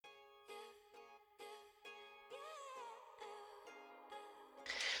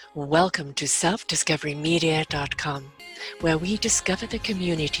Welcome to selfdiscoverymedia.com, where we discover the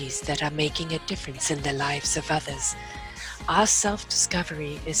communities that are making a difference in the lives of others. Our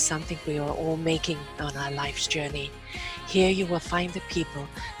self-discovery is something we are all making on our life's journey. Here you will find the people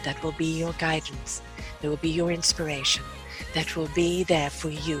that will be your guidance, that will be your inspiration, that will be there for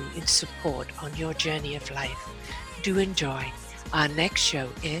you in support on your journey of life. Do enjoy. Our next show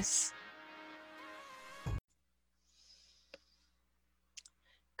is...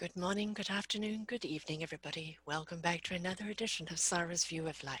 Good morning, good afternoon, good evening, everybody. Welcome back to another edition of Sarah's View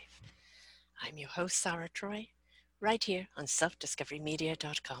of Life. I'm your host, Sarah Troy, right here on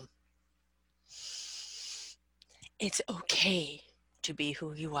selfdiscoverymedia.com. It's okay to be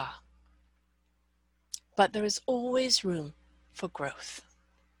who you are, but there is always room for growth.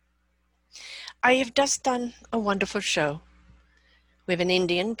 I have just done a wonderful show with an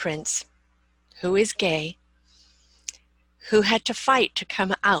Indian prince who is gay, who had to fight to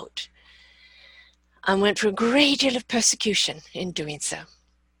come out and went through a great deal of persecution in doing so.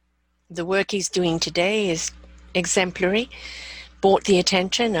 The work he's doing today is exemplary, brought the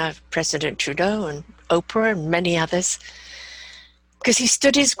attention of President Trudeau and Oprah and many others, because he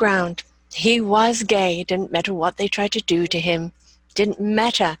stood his ground. He was gay. It didn't matter what they tried to do to him. It didn't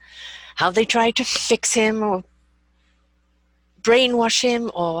matter how they tried to fix him or brainwash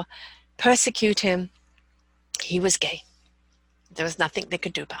him or persecute him. He was gay. There was nothing they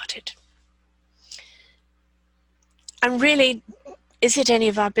could do about it. And really, is it any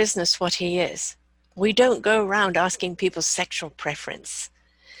of our business what he is? We don't go around asking people's sexual preference.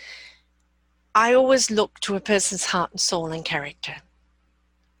 I always look to a person's heart and soul and character.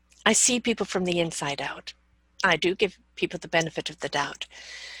 I see people from the inside out. I do give people the benefit of the doubt.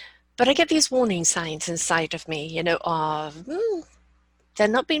 But I get these warning signs inside of me, of they're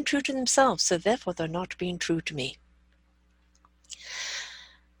not being true to themselves, so therefore they're not being true to me.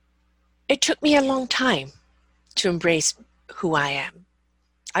 It took me a long time to embrace who I am.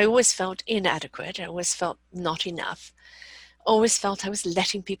 I always felt inadequate. I always felt not enough. Always felt I was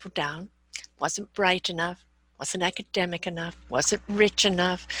letting people down. Wasn't bright enough. Wasn't academic enough. Wasn't rich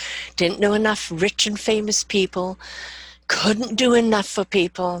enough. Didn't know enough rich and famous people. Couldn't do enough for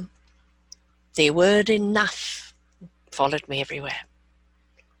people. The word enough followed me everywhere.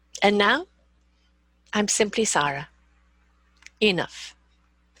 And now, I'm simply Sarah. Enough.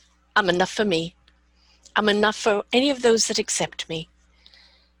 I'm enough for me. I'm enough for any of those that accept me.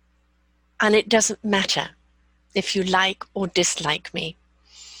 And it doesn't matter if you like or dislike me.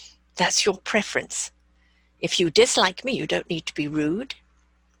 That's your preference. If you dislike me, you don't need to be rude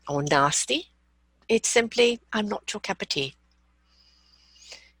or nasty. It's simply, I'm not your cup of tea.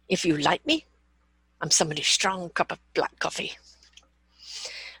 If you like me, I'm somebody's strong cup of black coffee.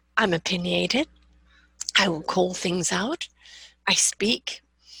 I'm opinionated. I will call things out. I speak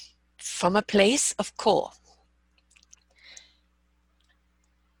from a place of core.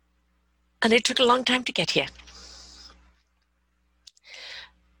 And it took a long time to get here.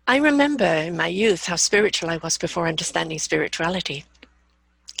 I remember in my youth how spiritual I was before understanding spirituality.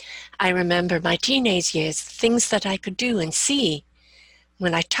 I remember my teenage years, things that I could do and see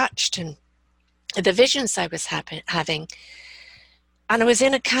when I touched and the visions I was having. And I was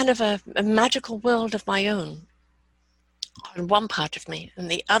in a kind of a magical world of my own on one part of me. And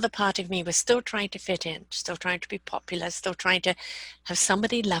the other part of me was still trying to fit in, still trying to be popular, still trying to have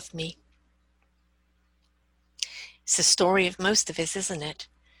somebody love me. It's the story of most of us, isn't it?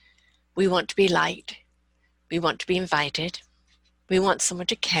 We want to be liked. We want to be invited. We want someone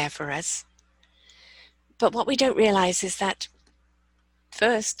to care for us. But what we don't realize is that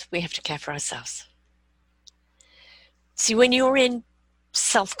first we have to care for ourselves. See, when you're in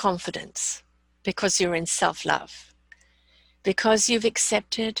self-confidence, because you're in self-love, because you've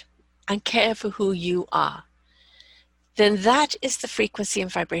accepted and care for who you are, then that is the frequency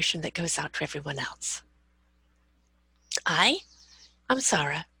and vibration that goes out to everyone else. I'm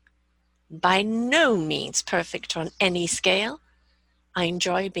Sarah. By no means perfect on any scale. I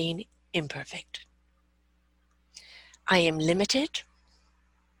enjoy being imperfect. I am limited,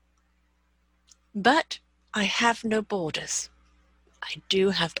 but I have no borders. I do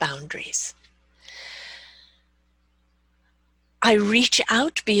have boundaries. I reach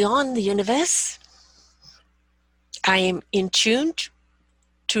out beyond the universe. I am in tune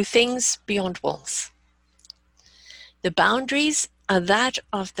to things beyond walls. The boundaries are that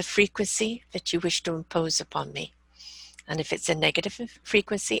of the frequency that you wish to impose upon me. And if it's a negative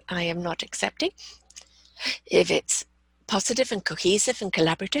frequency, I am not accepting. If it's positive and cohesive and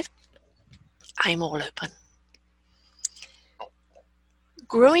collaborative, I'm all open.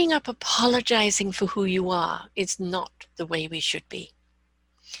 Growing up apologizing for who you are is not the way we should be.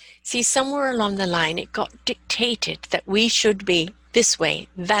 See, somewhere along the line, it got dictated that we should be this way,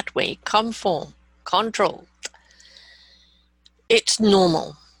 that way, conform, control. It's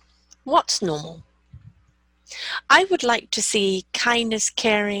normal. What's normal? I would like to see kindness,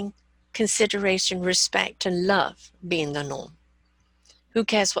 caring, consideration, respect, and love being the norm. Who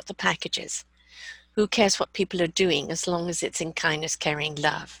cares what the package is? Who cares what people are doing as long as it's in kindness, caring,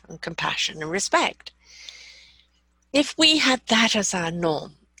 love, and compassion and respect? If we had that as our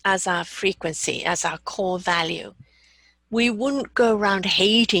norm, as our frequency, as our core value, we wouldn't go around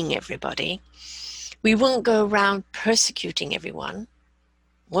hating everybody. We won't go around persecuting everyone.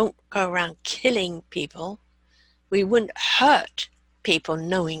 Won't go around killing people. We wouldn't hurt people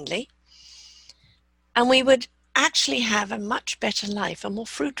knowingly. And we would actually have a much better life, a more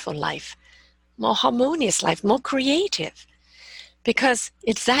fruitful life, more harmonious life, more creative. Because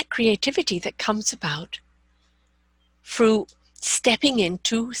it's that creativity that comes about through stepping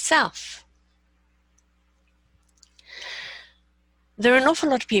into self. There are an awful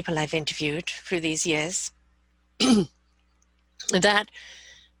lot of people I've interviewed through these years that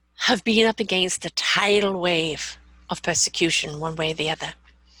have been up against a tidal wave of persecution one way or the other.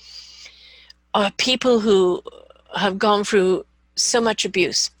 Or people who have gone through so much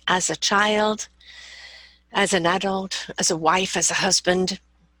abuse as a child, as an adult, as a wife, as a husband,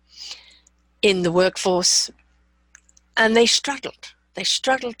 in the workforce, and they struggled. They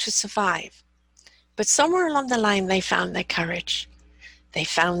struggled to survive. But somewhere along the line, they found their courage. They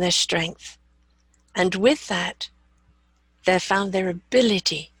found their strength. And with that, they found their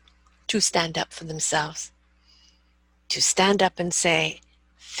ability to stand up for themselves. To stand up and say,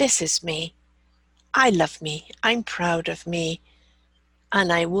 this is me. I love me. I'm proud of me.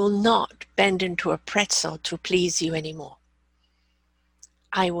 And I will not bend into a pretzel to please you anymore.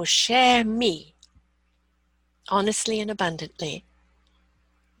 I will share me honestly and abundantly,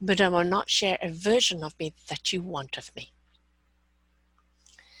 but I will not share a version of me that you want of me.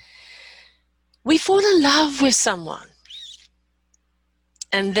 We fall in love with someone,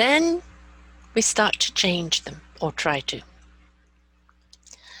 and then we start to change them, or try to.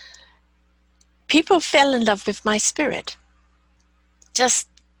 People fell in love with my spirit. Just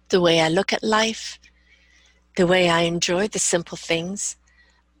the way I look at life, the way I enjoy the simple things,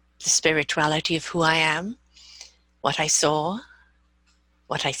 the spirituality of who I am, what I saw,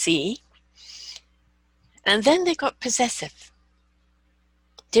 what I see. And then they got possessive.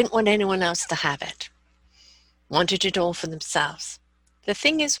 Didn't want anyone else to have it. Wanted it all for themselves. The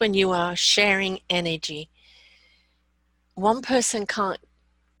thing is, when you are sharing energy, one person can't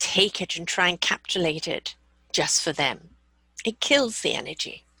take it and try and encapsulate it just for them. It kills the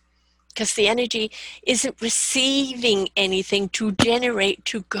energy, because the energy isn't receiving anything to generate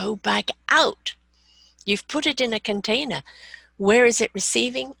to go back out. You've put it in a container. Where is it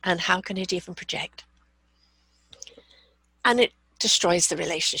receiving, and how can it even project? And it destroys the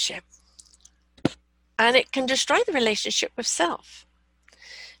relationship. And it can destroy the relationship with self,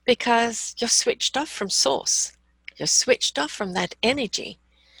 because you're switched off from source. You're switched off from that energy.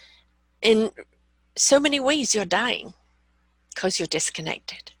 In so many ways, you're dying because you're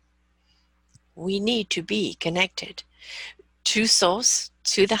disconnected. We need to be connected to source,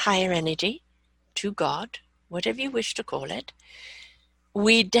 to the higher energy, to God, whatever you wish to call it.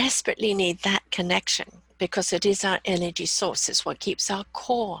 We desperately need that connection, because it is our energy source. It's what keeps our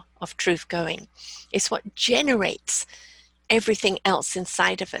core of truth going. It's what generates everything else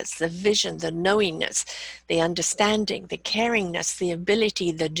inside of us, the vision, the knowingness, the understanding, the caringness, the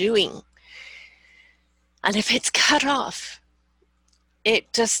ability, the doing. And if it's cut off,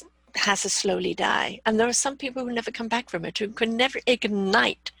 it just has to slowly die. And there are some people who never come back from it, who can never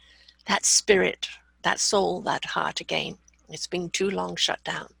ignite that spirit, that soul, that heart again. It's been too long shut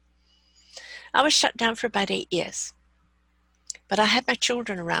down. I was shut down for about 8 years. But I had my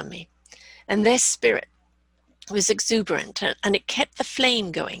children around me, and their spirit was exuberant, and it kept the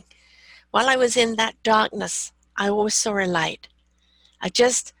flame going. While I was in that darkness, I always saw a light. I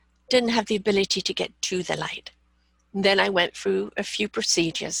just didn't have the ability to get to the light. And then I went through a few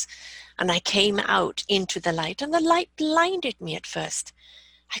procedures, and I came out into the light, and the light blinded me at first.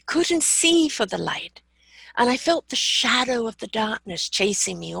 I couldn't see for the light, and I felt the shadow of the darkness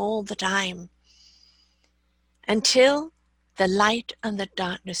chasing me all the time, until the light and the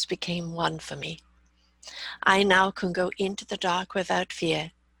darkness became one for me. I now can go into the dark without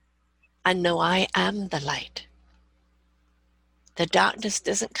fear and know I am the light. The darkness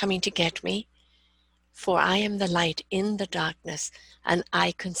doesn't come in to get me, for I am the light in the darkness, and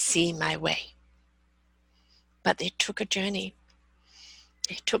I can see my way. But it took a journey.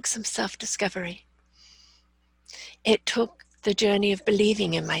 It took some self-discovery. It took the journey of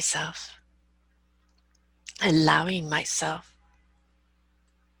believing in myself, allowing myself,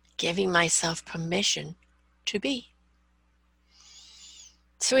 giving myself permission to be.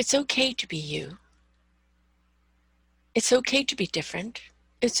 So it's okay to be you. It's okay to be different.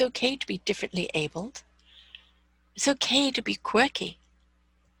 It's okay to be differently abled. It's okay to be quirky,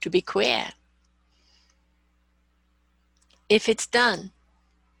 to be queer. If it's done,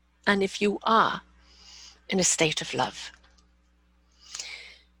 and if you are in a state of love.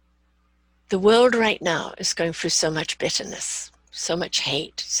 The world right now is going through so much bitterness, so much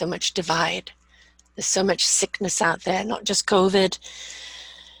hate, so much divide. There's so much sickness out there, not just COVID.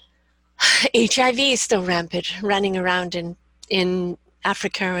 HIV is still rampant, running around in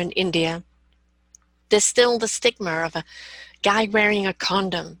Africa and India. There's still the stigma of a guy wearing a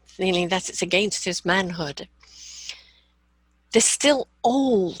condom, feeling that it's against his manhood. There's still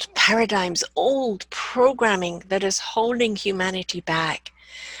old paradigms, old programming that is holding humanity back.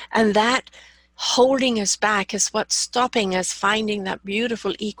 And that holding us back is what's stopping us finding that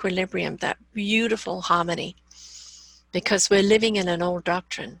beautiful equilibrium, that beautiful harmony, because we're living in an old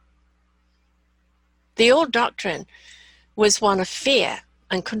doctrine. The old doctrine was one of fear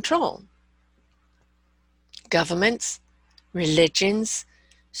and control. Governments, religions,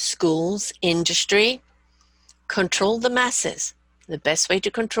 schools, industry, control the masses. The best way to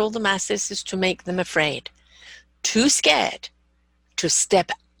control the masses is to make them afraid, too scared to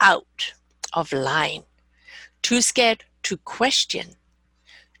step out of line, too scared to question,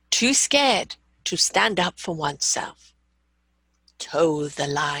 too scared to stand up for oneself. Toe the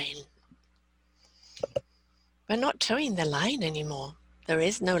line. We're not towing the line anymore. There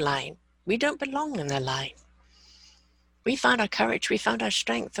is no line. We don't belong in the line. We found our courage, we found our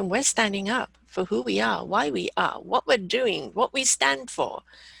strength, and we're standing up for who we are, why we are, what we're doing, what we stand for,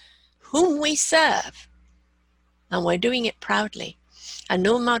 whom we serve. And we're doing it proudly. And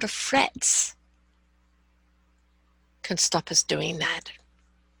no amount of threats can stop us doing that.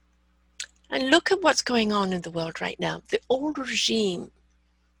 And look at what's going on in the world right now. The old regime,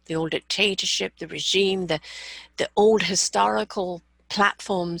 the old dictatorship, the regime, the old historical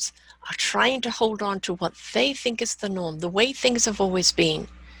platforms are trying to hold on to what they think is the norm, the way things have always been.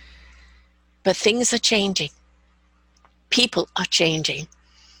 But things are changing. People are changing.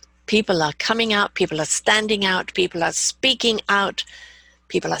 People are coming out. People are standing out. People are speaking out.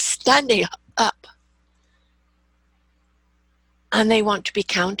 People are standing up. And they want to be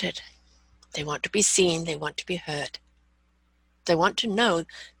counted. They want to be seen. They want to be heard. They want to know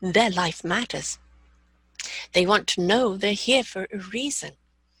their life matters. They want to know they're here for a reason.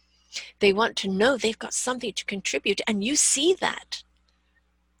 They want to know they've got something to contribute, and you see that.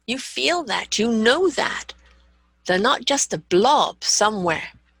 You feel that. You know that. They're not just a blob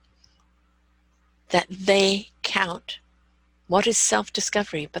somewhere. That they count. What is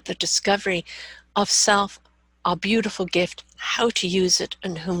self-discovery but the discovery of self, our beautiful gift, how to use it,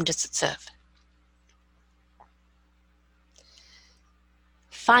 and whom does it serve?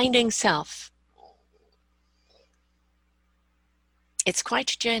 Finding self. It's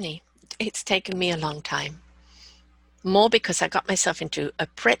quite a journey. It's taken me a long time. More because I got myself into a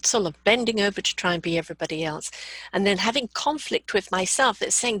pretzel of bending over to try and be everybody else, and then having conflict with myself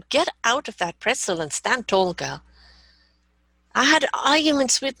that's saying, get out of that pretzel and stand tall, girl. I had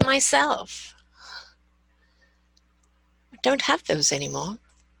arguments with myself. I don't have those anymore.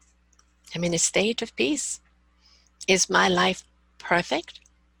 I'm in a state of peace. Is my life perfect?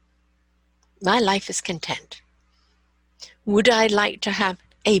 My life is content. Would I like to have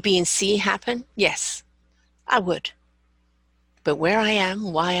A, B, and C happen? Yes, I would. But where I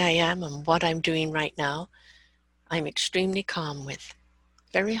am, why I am, and what I'm doing right now, I'm extremely calm with,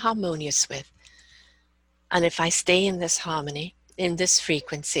 very harmonious with. And if I stay in this harmony, in this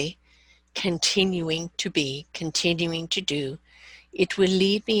frequency, continuing to be, continuing to do, it will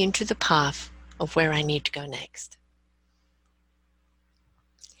lead me into the path of where I need to go next.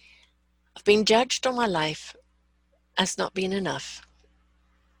 I've been judged on my life as not being enough.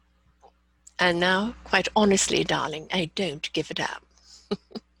 And now, quite honestly, darling, I don't give it up.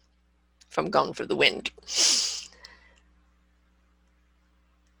 From Gone with the Wind.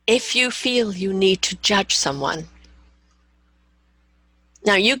 If you feel you need to judge someone,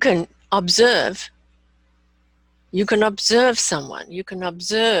 now you can observe someone, you can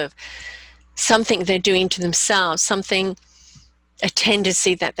observe something they're doing to themselves, a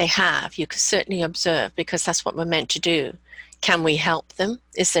tendency that they have. You can certainly observe, because that's what we're meant to do. Can we help them?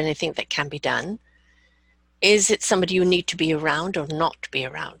 Is there anything that can be done? Is it somebody you need to be around or not to be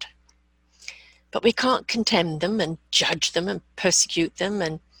around? But we can't condemn them and judge them and persecute them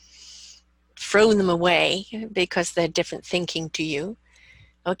and throw them away because they're different thinking to you.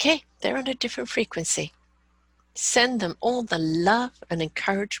 Okay, they're on a different frequency. Send them all the love and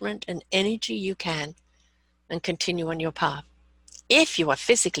encouragement and energy you can and continue on your path. If you are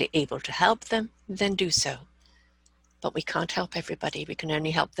physically able to help them, then do so. But we can't help everybody. We can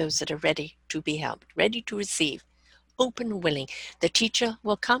only help those that are ready to be helped, ready to receive, open and willing. The teacher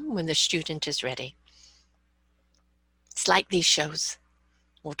will come when the student is ready. It's like these shows,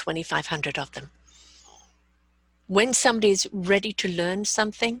 or 2,500 of them. When somebody's ready to learn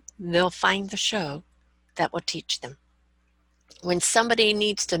something, they'll find the show that will teach them. When somebody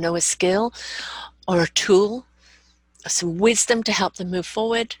needs to know a skill or a tool, or some wisdom to help them move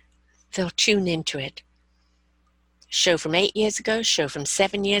forward, they'll tune into it. Show from 8 years ago, show from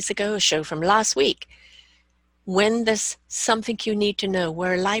 7 years ago, a show from last week. When there's something you need to know,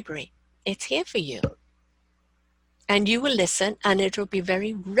 we're a library. It's here for you. And you will listen, and it will be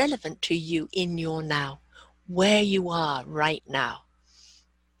very relevant to you in your now, where you are right now.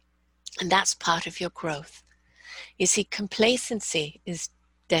 And that's part of your growth. You see, complacency is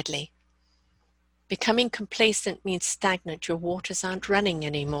deadly. Becoming complacent means stagnant. Your waters aren't running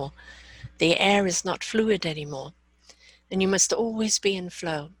anymore. The air is not fluid anymore. And you must always be in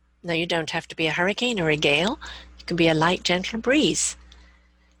flow. Now, you don't have to be a hurricane or a gale. You can be a light, gentle breeze.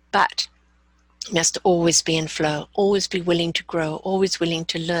 But you must always be in flow, always be willing to grow, always willing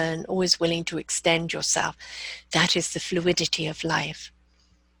to learn, always willing to extend yourself. That is the fluidity of life.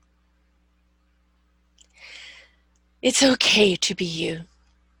 It's okay to be you,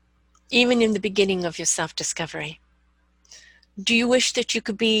 even in the beginning of your self-discovery. Do you wish that you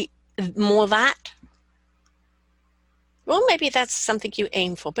could be more that? Well, maybe that's something you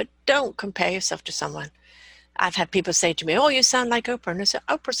aim for, but don't compare yourself to someone. I've had people say to me, oh, you sound like Oprah. And I said,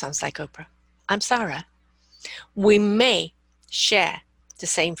 Oprah sounds like Oprah. I'm Sarah. We may share the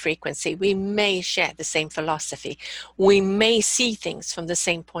same frequency. We may share the same philosophy. We may see things from the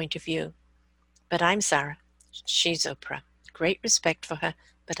same point of view. But I'm Sarah. She's Oprah. Great respect for her,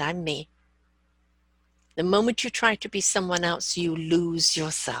 but I'm me. The moment you try to be someone else, you lose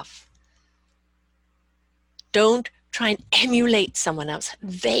yourself. Don't try and emulate someone else.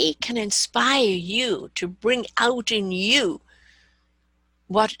 They can inspire you to bring out in you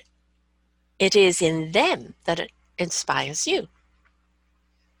what it is in them that it inspires you.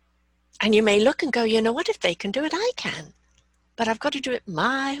 And you may look and go, you know what, if they can do it, I can. But I've got to do it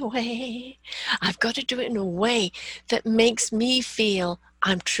my way. I've got to do it in a way that makes me feel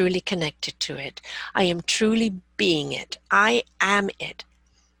I'm truly connected to it. I am truly being it. I am it.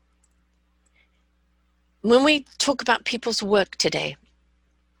 When we talk about people's work today,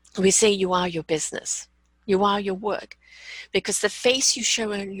 we say you are your business. You are your work. Because the face you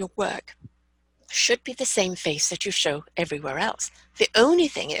show in your work should be the same face that you show everywhere else. The only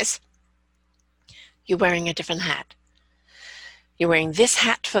thing is, you're wearing a different hat. You're wearing this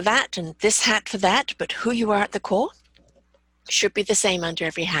hat for that and this hat for that, but who you are at the core should be the same under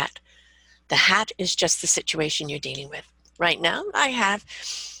every hat. The hat is just the situation you're dealing with. Right now, I have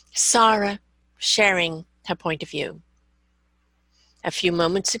Sarah sharing her point of view. A few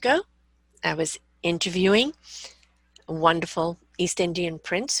moments ago, I was interviewing a wonderful East Indian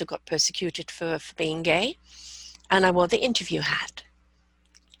prince who got persecuted for being gay, and I wore the interview hat.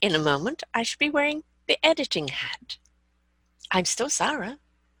 In a moment, I should be wearing the editing hat. I'm still Sarah.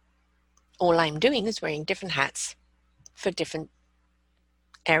 All I'm doing is wearing different hats for different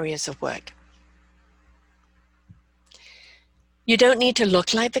areas of work. You don't need to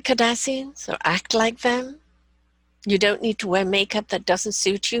look like the Kardashians or act like them. You don't need to wear makeup that doesn't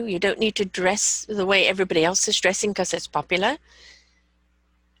suit you. You don't need to dress the way everybody else is dressing because it's popular.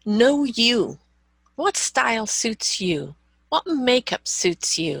 Know you. What style suits you? What makeup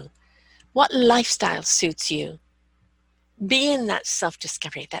suits you? What lifestyle suits you? Be in that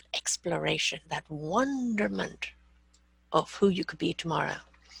self-discovery, that exploration, that wonderment of who you could be tomorrow.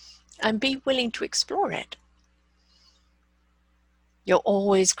 And be willing to explore it. You're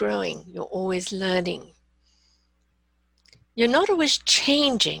always growing. You're always learning. You're not always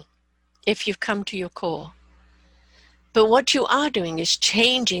changing if you've come to your core. But what you are doing is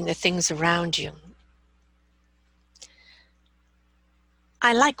changing the things around you.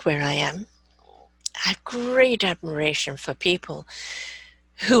 I like where I am. I have great admiration for people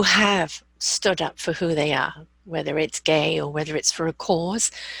who have stood up for who they are, whether it's gay or whether it's for a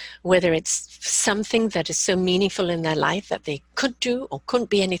cause, whether it's something that is so meaningful in their life that they could do or couldn't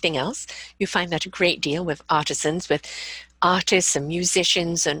be anything else. You find that a great deal with artisans, with artists and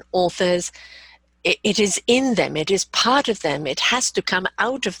musicians and authors. It is in them. It is part of them. It has to come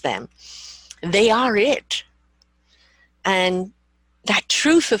out of them. They are it. And that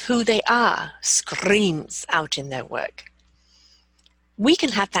truth of who they are screams out in their work. We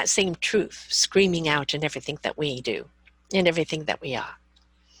can have that same truth screaming out in everything that we do, in everything that we are.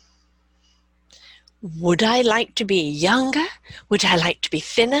 Would I like to be younger? Would I like to be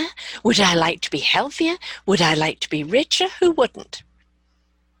thinner? Would I like to be healthier? Would I like to be richer? Who wouldn't?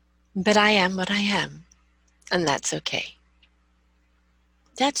 But I am what I am, and that's okay.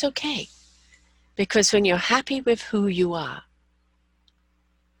 That's okay. Because when you're happy with who you are,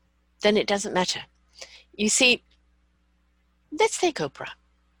 then it doesn't matter. You see, let's take Oprah.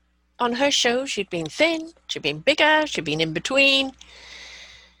 On her show, she'd been thin, she'd been bigger, she'd been in between.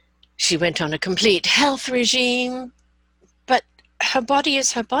 She went on a complete health regime, but her body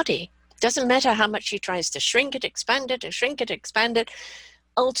is her body. Doesn't matter how much she tries to shrink it, expand it, or shrink it, expand it.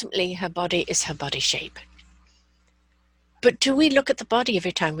 Ultimately, her body is her body shape. But do we look at the body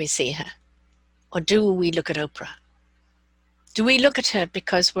every time we see her? Or do we look at Oprah? Do we look at her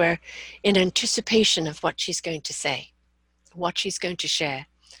because we're in anticipation of what she's going to say, what she's going to share,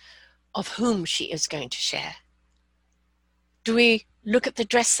 of whom she is going to share? Do we look at the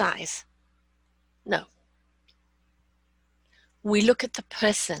dress size? No. We look at the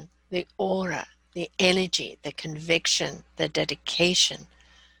person, the aura, the energy, the conviction, the dedication,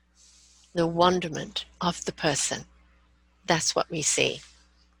 the wonderment of the person. That's what we see.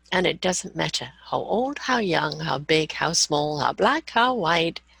 And it doesn't matter how old, how young, how big, how small, how black, how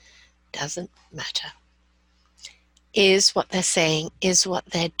white, doesn't matter. Is what they're saying, is what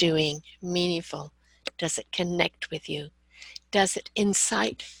they're doing meaningful? Does it connect with you? Does it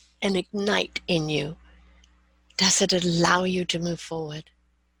incite and ignite in you? Does it allow you to move forward?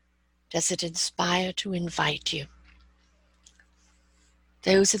 Does it inspire to invite you?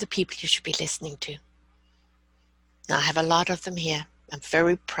 Those are the people you should be listening to. Now, I have a lot of them here. I'm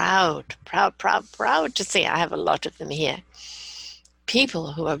very proud to say I have a lot of them here.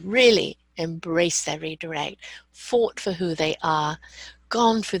 People who have really embraced their redirect, fought for who they are,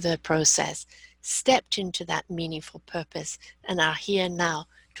 gone through the process, stepped into that meaningful purpose, and are here now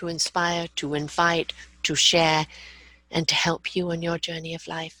to inspire, to invite, to share, and to help you on your journey of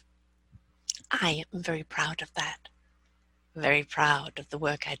life. I am very proud of that. Very proud of the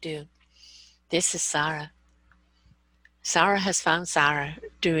work I do. This is Sarah. Sarah has found Sarah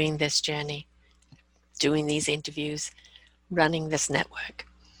doing this journey, doing these interviews, running this network.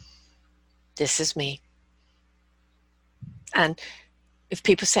 This is me. And if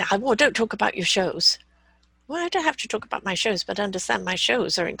people say, well, don't talk about your shows. Well, I don't have to talk about my shows, but understand my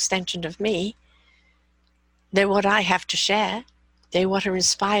shows are an extension of me. They're what I have to share. They're what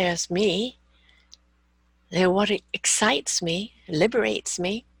inspires me. They're what excites me, liberates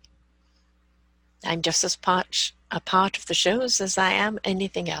me. I'm just as a part of the shows as I am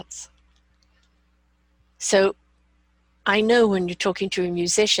anything else. So I know when you're talking to a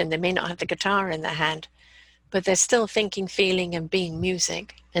musician, they may not have the guitar in their hand, but they're still thinking, feeling, and being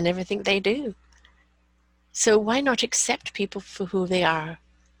music in everything they do. So why not accept people for who they are?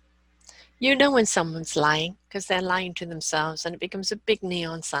 You know when someone's lying because they're lying to themselves, and it becomes a big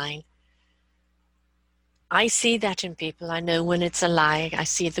neon sign. I see that in people. I know when it's a lie. I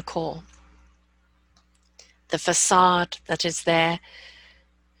see the core, the facade that is there,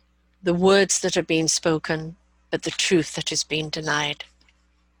 the words that are being spoken, but the truth that is being denied.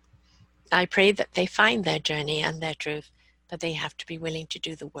 I pray that they find their journey and their truth, but they have to be willing to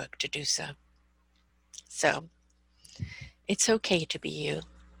do the work to do so. So, it's okay to be you.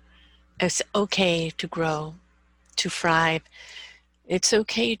 It's okay to grow, to thrive. It's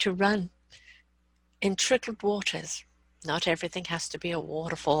okay to run in trickled waters. Not everything has to be a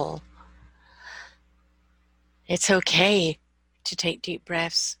waterfall. It's okay to take deep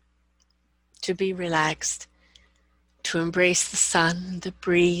breaths, to be relaxed, to embrace the sun, the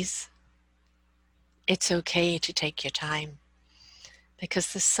breeze. It's okay to take your time,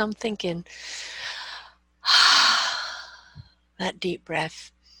 because there's something in that deep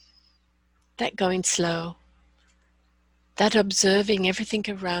breath, that going slow, that observing everything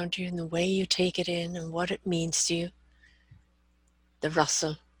around you and the way you take it in and what it means to you, the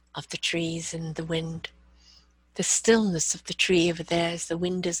rustle of the trees and the wind, the stillness of the tree over there as the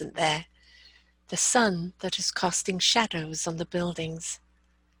wind isn't there, the sun that is casting shadows on the buildings.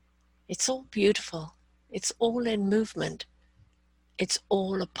 It's all beautiful. It's all in movement. It's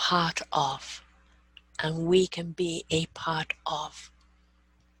all a part of, and we can be a part of.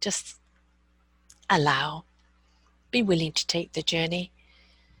 Just allow. Be willing to take the journey.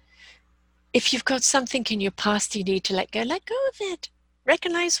 If you've got something in your past you need to let go of it.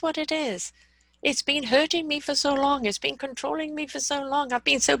 Recognize what it is. It's been hurting me for so long. It's been controlling me for so long. I've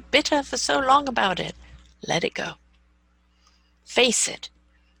been so bitter for so long about it. Let it go. Face it.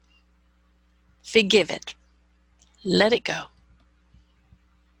 Forgive it. Let it go.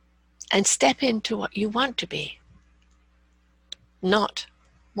 And step into what you want to be, not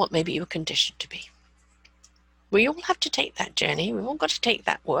what maybe you're conditioned to be. We all have to take that journey. We've all got to take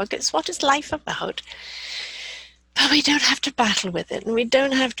that work. It's what is life about. But we don't have to battle with it, and we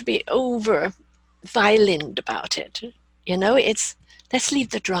don't have to be over violent about it. You know, let's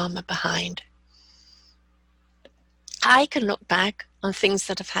leave the drama behind. I can look back on things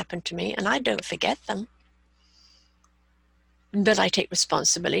that have happened to me, and I don't forget them. But I take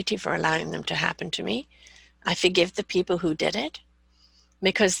responsibility for allowing them to happen to me. I forgive the people who did it,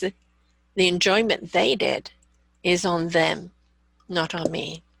 because the enjoyment they did is on them, not on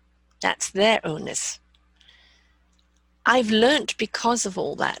me. That's their onus. I've learned because of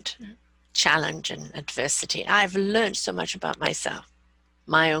all that challenge and adversity. I've learned so much about myself,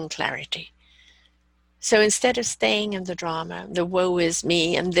 my own clarity. So instead of staying in the drama, the woe is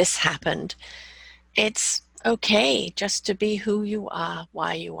me and this happened, it's okay just to be who you are,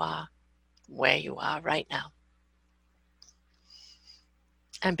 why you are, where you are right now.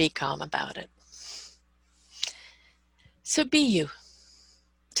 And be calm about it. So be you.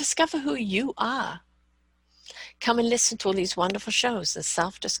 Discover who you are. Come and listen to all these wonderful shows at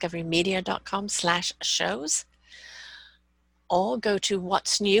selfdiscoverymedia.com/shows. Or go to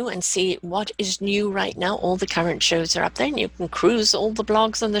What's New and see what is new right now. All the current shows are up there, and you can cruise all the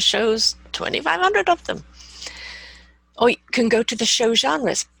blogs and the shows, 2,500 of them. Or you can go to the show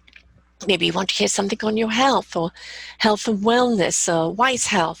genres. Maybe you want to hear something on your health, or health and wellness, or wise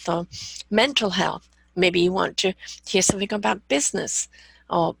health, or mental health. Maybe you want to hear something about business,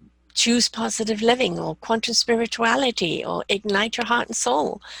 or choose positive living, or quantum spirituality, or ignite your heart and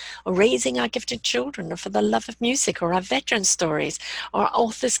soul, or raising our gifted children, or for the love of music, or our veteran stories, or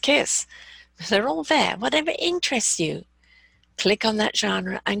author's kiss. They're all there. Whatever interests you, click on that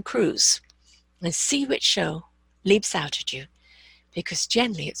genre and cruise and see which show leaps out at you, because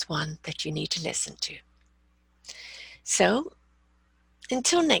generally it's one that you need to listen to. So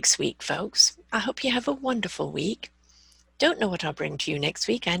until next week, folks, I hope you have a wonderful week. Don't know what I'll bring to you next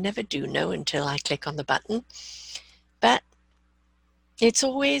week. I never do know until I click on the button. But it's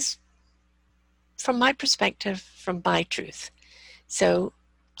always, from my perspective, from my truth. So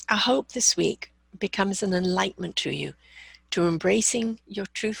I hope this week becomes an enlightenment to you, to embracing your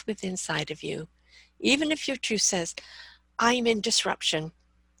truth within inside of you. Even if your truth says, I'm in disruption,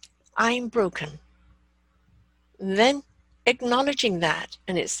 I'm broken, then acknowledging that,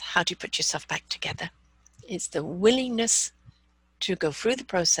 and it's how do you put yourself back together? It's the willingness to go through the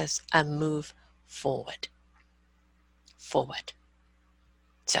process and move forward. Forward.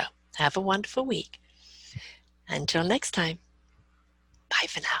 So, have a wonderful week. Until next time, bye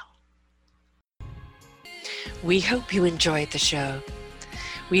for now. We hope you enjoyed the show.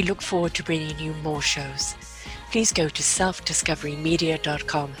 We look forward to bringing you more shows. Please go to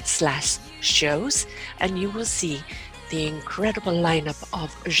selfdiscoverymedia.com/shows and you will see the incredible lineup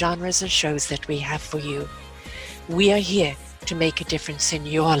of genres and shows that we have for you. We are here to make a difference in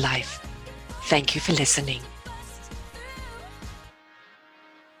your life. Thank you for listening.